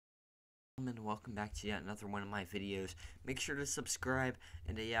gentlemen, welcome back to yet another one of my videos. Make sure to subscribe,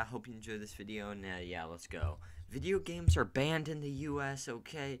 and yeah, I hope you enjoy this video, and yeah, let's go. Video games are banned in the US,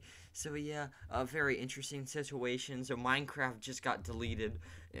 okay? So yeah, a very interesting situation. So Minecraft just got deleted,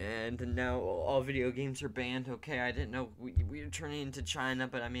 and now all video games are banned, okay? I didn't know we were turning into China,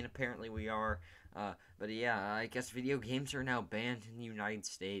 but I mean, apparently we are. But yeah, I guess video games are now banned in the United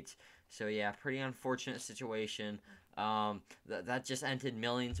States. So yeah, pretty unfortunate situation. That just ended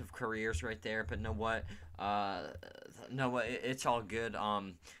millions of careers right there. But know what? No, it's all good.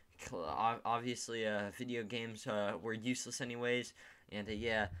 Obviously, video games were useless anyways. And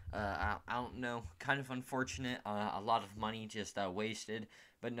yeah, I don't know, kind of unfortunate. A lot of money just wasted.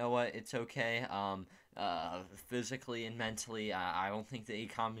 But know what? It's okay. Physically and mentally, I don't think the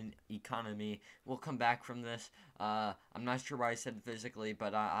economy will come back from this. I'm not sure why I said physically,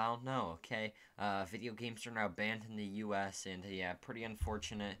 but I don't know. Okay, video games are now banned in the U.S. and yeah, pretty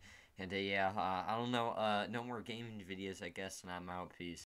unfortunate. And yeah, I don't know. No more gaming videos, I guess, and I'm out. Peace.